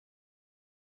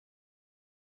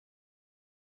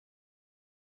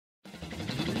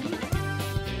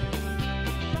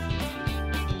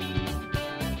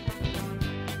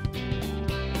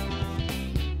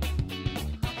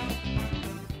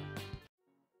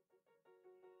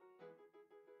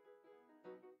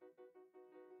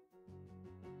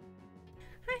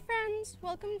friends,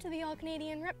 welcome to the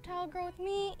All-Canadian Reptile Grow with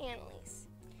me, Annalise.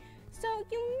 So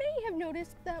you may have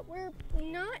noticed that we're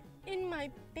not in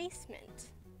my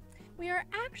basement. We are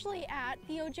actually at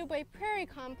the Ojibway Prairie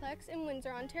Complex in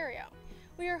Windsor, Ontario.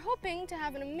 We are hoping to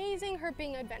have an amazing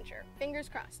herping adventure, fingers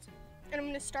crossed. And I'm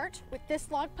going to start with this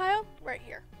log pile right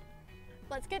here.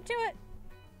 Let's get to it.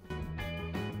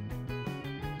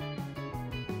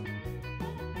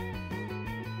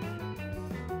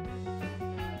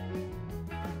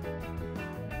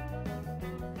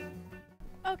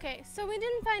 Okay, so we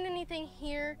didn't find anything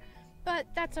here, but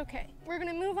that's okay. We're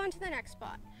gonna move on to the next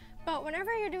spot. But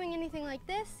whenever you're doing anything like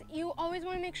this, you always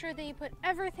wanna make sure that you put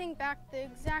everything back the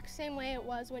exact same way it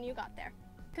was when you got there.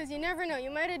 Because you never know,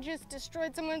 you might have just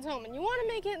destroyed someone's home and you wanna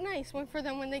make it nice for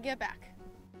them when they get back.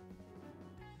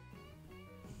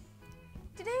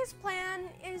 Today's plan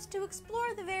is to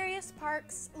explore the various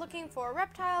parks looking for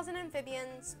reptiles and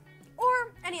amphibians,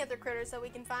 or any other critters that we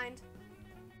can find.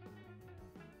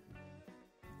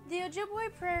 The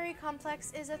Ojibway Prairie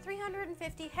Complex is a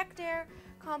 350-hectare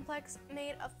complex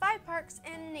made of 5 parks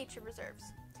and nature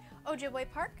reserves.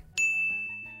 Ojibway Park,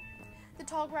 the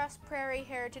Tallgrass Prairie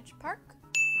Heritage Park,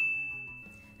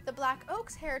 the Black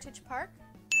Oaks Heritage Park,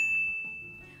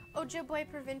 Ojibway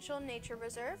Provincial Nature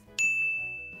Reserve,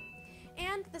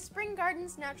 and the Spring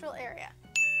Gardens Natural Area.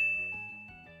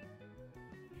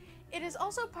 It is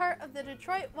also part of the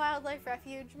Detroit Wildlife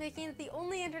Refuge, making it the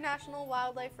only international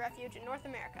wildlife refuge in North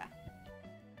America.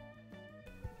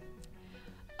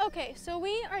 Okay, so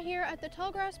we are here at the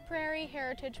Tallgrass Prairie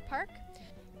Heritage Park.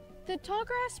 The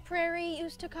Tallgrass Prairie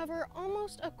used to cover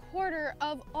almost a quarter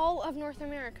of all of North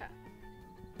America,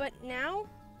 but now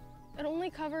it only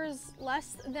covers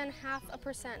less than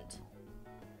 0.5%.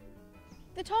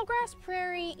 The Tallgrass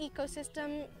Prairie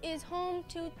ecosystem is home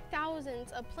to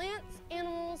thousands of plants,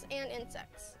 animals, and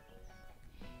insects,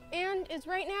 and is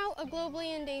right now a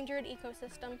globally endangered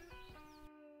ecosystem.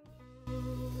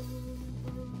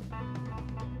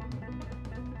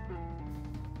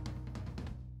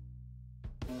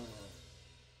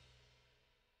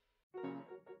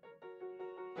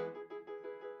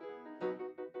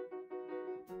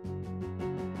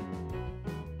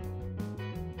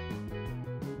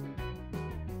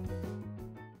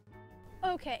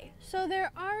 Okay, so there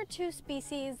are 2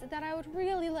 species that I would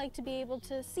really like to be able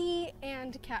to see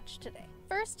and catch today.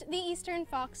 First, the eastern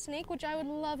fox snake, which I would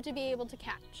love to be able to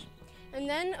catch. And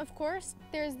then, of course,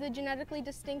 there's the genetically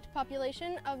distinct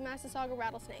population of Massasauga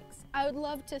rattlesnakes. I would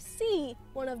love to see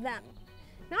one of them,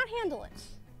 not handle it.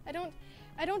 I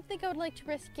don't think I would like to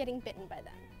risk getting bitten by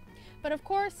them. But of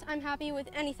course, I'm happy with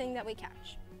anything that we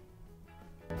catch.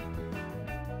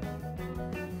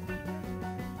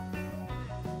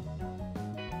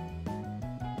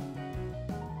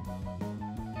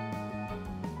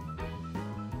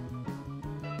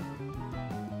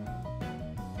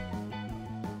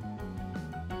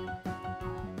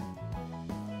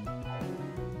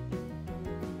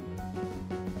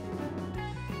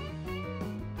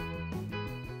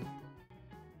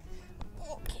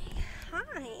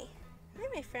 Hi,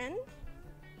 my friend.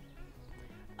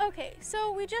 Okay,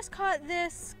 so we just caught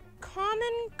this common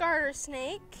garter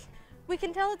snake. We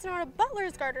can tell it's not a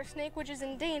Butler's garter snake, which is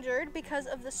endangered because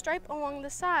of the stripe along the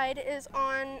side is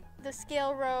on the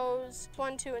scale rows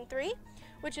 1, 2, and 3,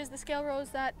 which is the scale rows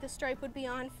that the stripe would be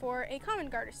on for a common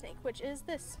garter snake, which is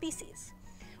this species.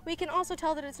 We can also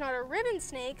tell that it's not a ribbon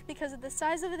snake because of the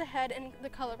size of the head and the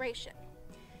coloration.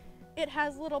 It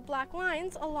has little black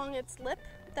lines along its lip.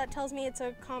 That tells me it's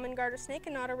a common garter snake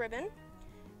and not a ribbon.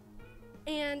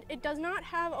 And it does not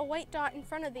have a white dot in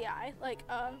front of the eye like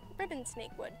a ribbon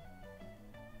snake would.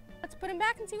 Let's put him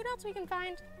back and see what else we can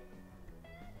find.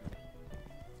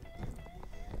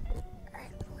 All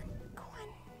right, little one, go on.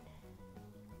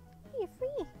 Hey, you're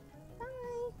free.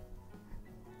 Bye.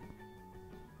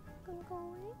 Gonna go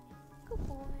away? Good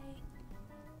boy.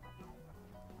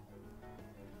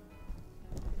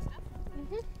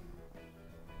 Mm-hmm.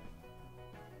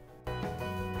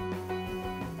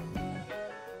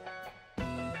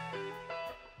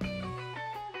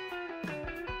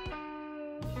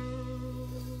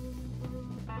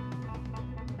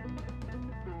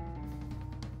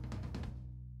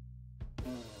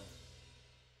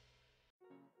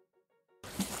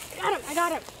 I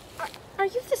got him. Are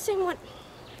you the same one?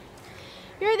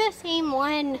 You're the same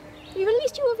one. We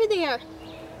released you over there.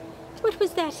 What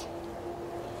was that?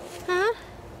 Huh?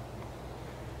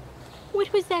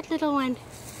 What was that, little one?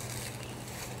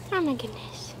 Oh my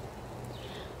goodness.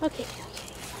 Okay.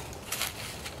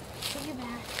 Put your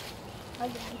back.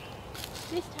 Again.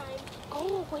 This time,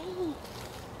 go away.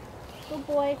 Good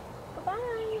boy.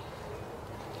 Bye-bye.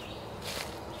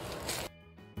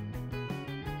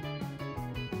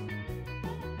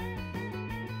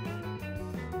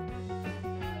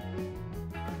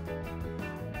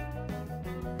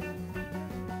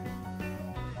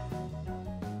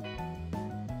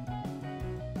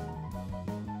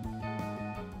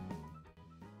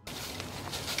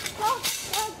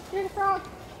 frog.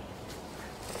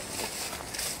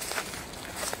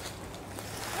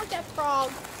 Look at that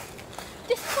frog.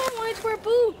 This is why I wanted to wear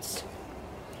boots.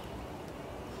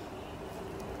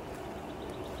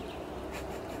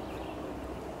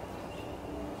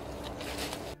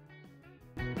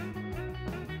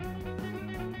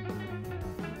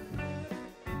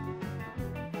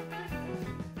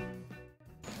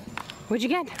 What'd you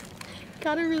get?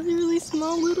 Got a really, really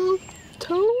small little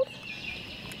toad.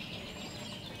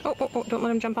 Oh, don't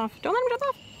let him jump off. Don't let him jump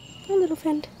off. A little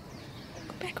friend.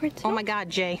 Go backwards. Oh my God,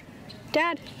 Jay.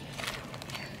 Dad.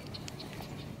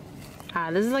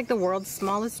 This is like the world's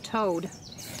smallest toad.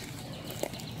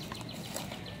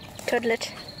 Cuddle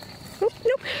it. Nope,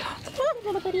 nope. Oh,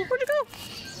 little buddy. Where'd you go?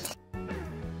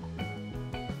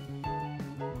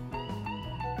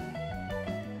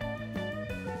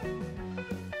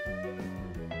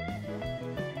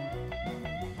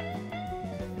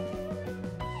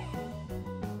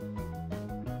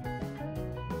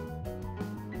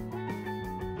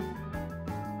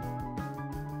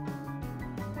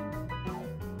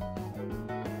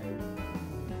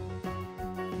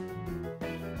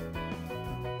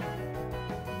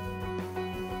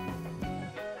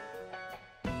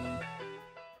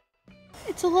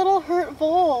 It's a little hurt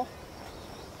vole.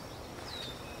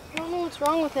 I don't know what's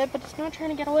wrong with it, but it's not trying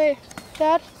to get away.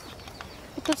 Dad,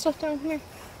 put that stuff down here.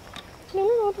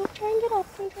 No, don't try and get up.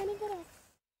 Don't try to get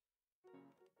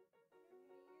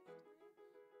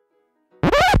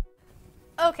up.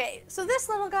 Okay, so this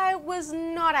little guy was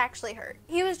not actually hurt.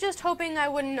 He was just hoping I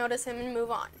wouldn't notice him and move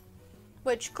on,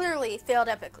 which clearly failed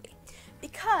epically,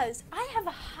 because I have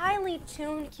a highly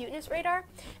tuned cuteness radar,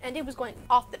 and it was going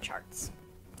off the charts.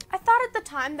 I thought at the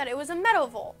time that it was a meadow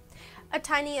vole, a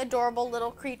tiny, adorable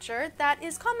little creature that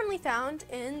is commonly found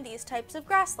in these types of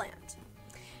grassland.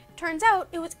 Turns out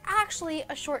it was actually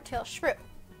a short-tailed shrew,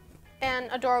 an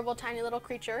adorable tiny little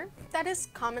creature that is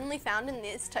commonly found in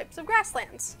these types of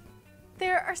grasslands.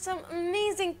 There are some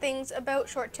amazing things about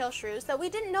short-tailed shrews that we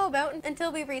didn't know about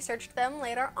until we researched them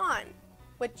later on,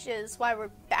 which is why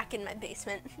we're back in my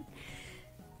basement.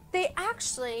 They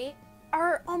actually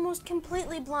are almost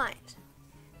completely blind.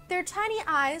 Their tiny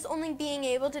eyes only being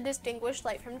able to distinguish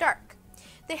light from dark.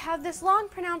 They have this long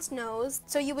pronounced nose,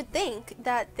 so you would think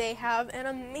that they have an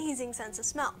amazing sense of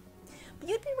smell. But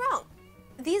you'd be wrong.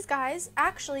 These guys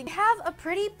actually have a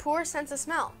pretty poor sense of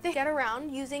smell. They get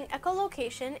around using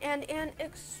echolocation and an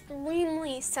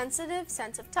extremely sensitive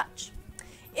sense of touch.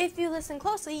 If you listen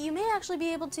closely, you may actually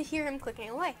be able to hear him clicking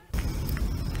away.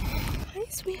 Hi,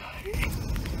 sweetheart.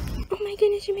 Oh my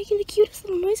goodness, you're making the cutest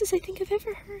little noises I think I've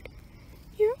ever heard.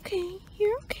 You're okay.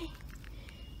 You're okay.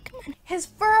 Come on. His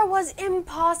fur was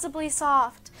impossibly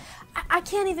soft. I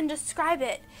can't even describe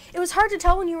it. It was hard to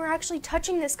tell when you were actually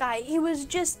touching this guy. He was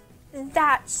just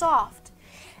that soft.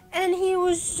 And he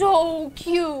was so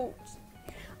cute.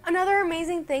 Another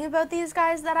amazing thing about these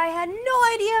guys that I had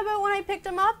no idea about when I picked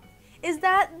them up is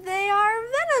that they are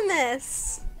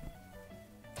venomous.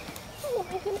 Oh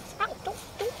my goodness. Ow,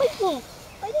 don't bite me.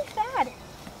 Biting's bad.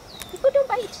 People don't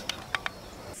bite.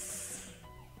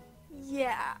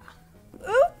 Yeah.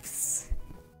 Oops.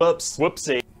 Whoops.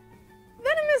 Whoopsie.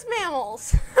 Venomous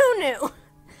mammals. Who knew?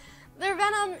 Their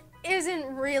venom isn't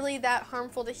really that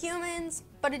harmful to humans,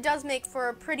 but it does make for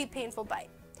a pretty painful bite.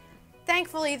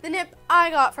 Thankfully, the nip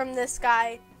I got from this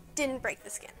guy didn't break the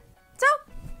skin. So,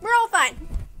 we're all fine.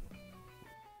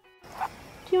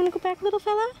 Do you want to go back, little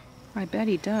fella? I bet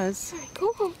he does. All right,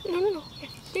 go home. No.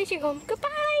 There's your home.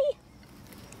 Goodbye.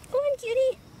 Go on,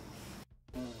 cutie.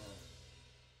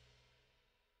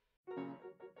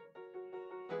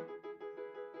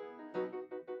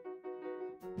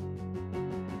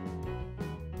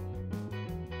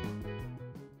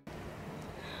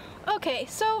 Okay,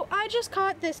 so I just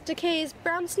caught this Decay's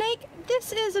brown snake.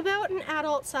 This is about an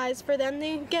adult size for them.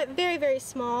 They get very, very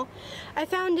small. I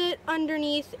found it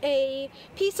underneath a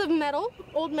piece of metal,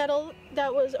 old metal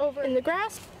that was over in the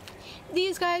grass.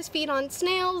 These guys feed on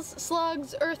snails,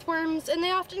 slugs, earthworms, and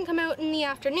they often come out in the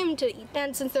afternoon to eat.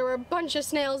 And since there were a bunch of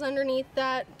snails underneath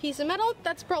that piece of metal,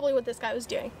 that's probably what this guy was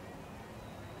doing.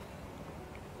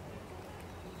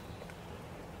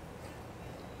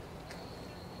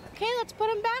 Okay, let's put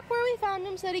him back where we found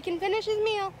him so that he can finish his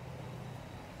meal.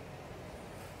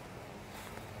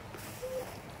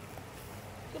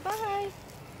 Goodbye.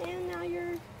 And now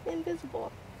you're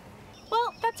invisible.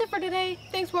 Well, that's it for today.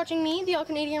 Thanks for watching me, the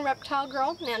All-Canadian Reptile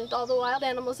Girl, and all the wild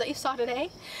animals that you saw today.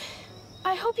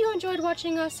 I hope you enjoyed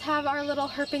watching us have our little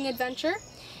herping adventure.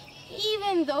 Even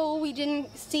even though we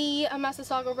didn't see a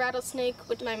Massasauga rattlesnake,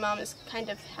 which my mom is kind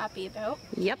of happy about.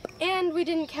 Yep. And we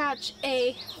didn't catch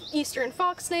a eastern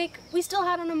fox snake, we still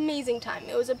had an amazing time.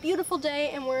 It was a beautiful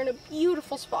day and we're in a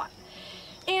beautiful spot.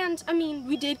 And, I mean,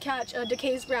 we did catch a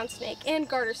DeKay's brown snake and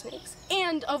garter snakes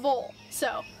and a vole,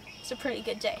 so it's a pretty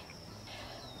good day.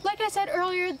 Like I said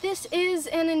earlier, this is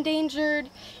an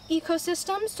endangered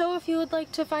ecosystem, so if you would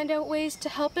like to find out ways to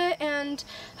help it and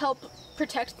help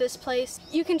protect this place,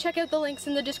 you can check out the links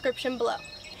in the description below.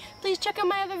 Please check out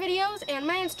my other videos and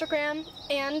my Instagram,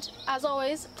 and as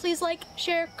always, please like,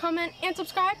 share, comment, and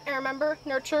subscribe, and remember,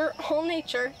 nurture all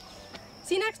nature.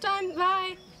 See you next time,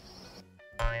 bye!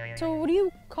 So what do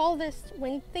you call this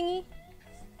wing thingy?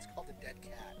 It's called a dead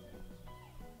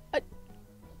cat.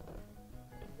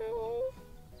 No.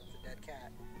 It's a dead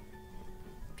cat.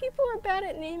 People are bad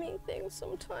at naming things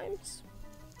sometimes.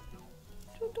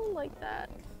 Don't like that.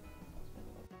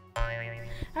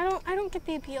 I don't get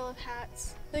the appeal of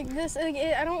hats. Like this,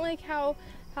 I don't like how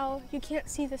you can't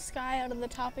see the sky out of the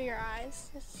top of your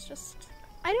eyes. It's just,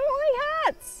 I don't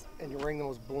like hats. And you're wearing the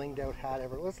most blinged out hat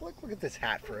ever. Let's look at this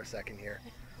hat for a second here.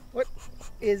 What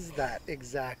is that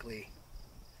exactly?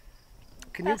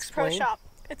 Can you explain? Bass Pro Shop.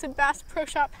 It's a Bass Pro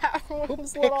Shop hat from when I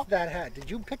was Who little. picked that hat?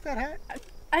 Did you pick that hat?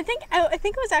 I think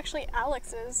it was actually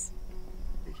Alex's.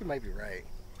 I think you might be right.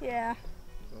 Yeah.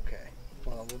 Okay.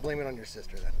 Well, we'll blame it on your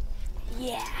sister then.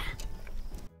 Yeah.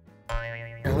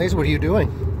 Annalise, what are you doing?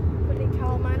 Putting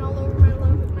calamine all over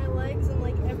my legs and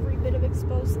like every bit of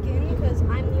exposed skin because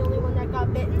I'm the only one that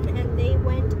got bitten and they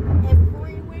went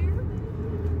everywhere.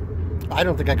 I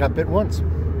don't think I got bit once.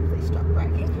 Please stop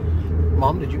bragging.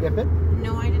 Mom, did you get bit?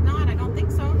 No, I did not. I don't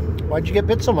think so. Why'd you get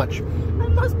bit so much?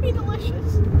 That must be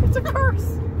delicious. It's a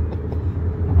curse.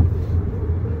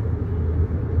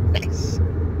 Nice.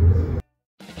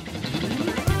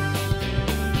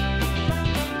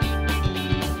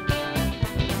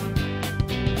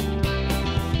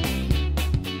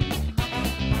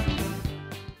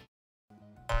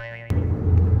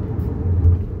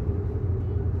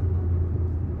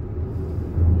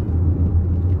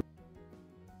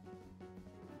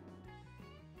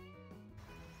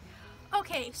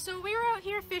 Okay, so we were out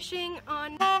here fishing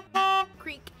on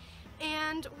Creek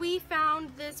and we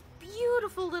found this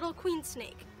beautiful little queen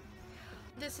snake.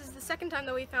 This is the second time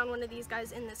that we found one of these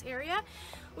guys in this area,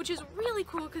 which is really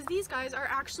cool because these guys are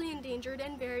actually endangered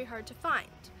and very hard to find.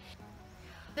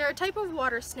 They're a type of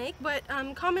water snake, but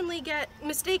commonly get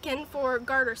mistaken for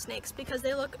garter snakes because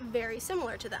they look very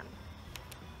similar to them.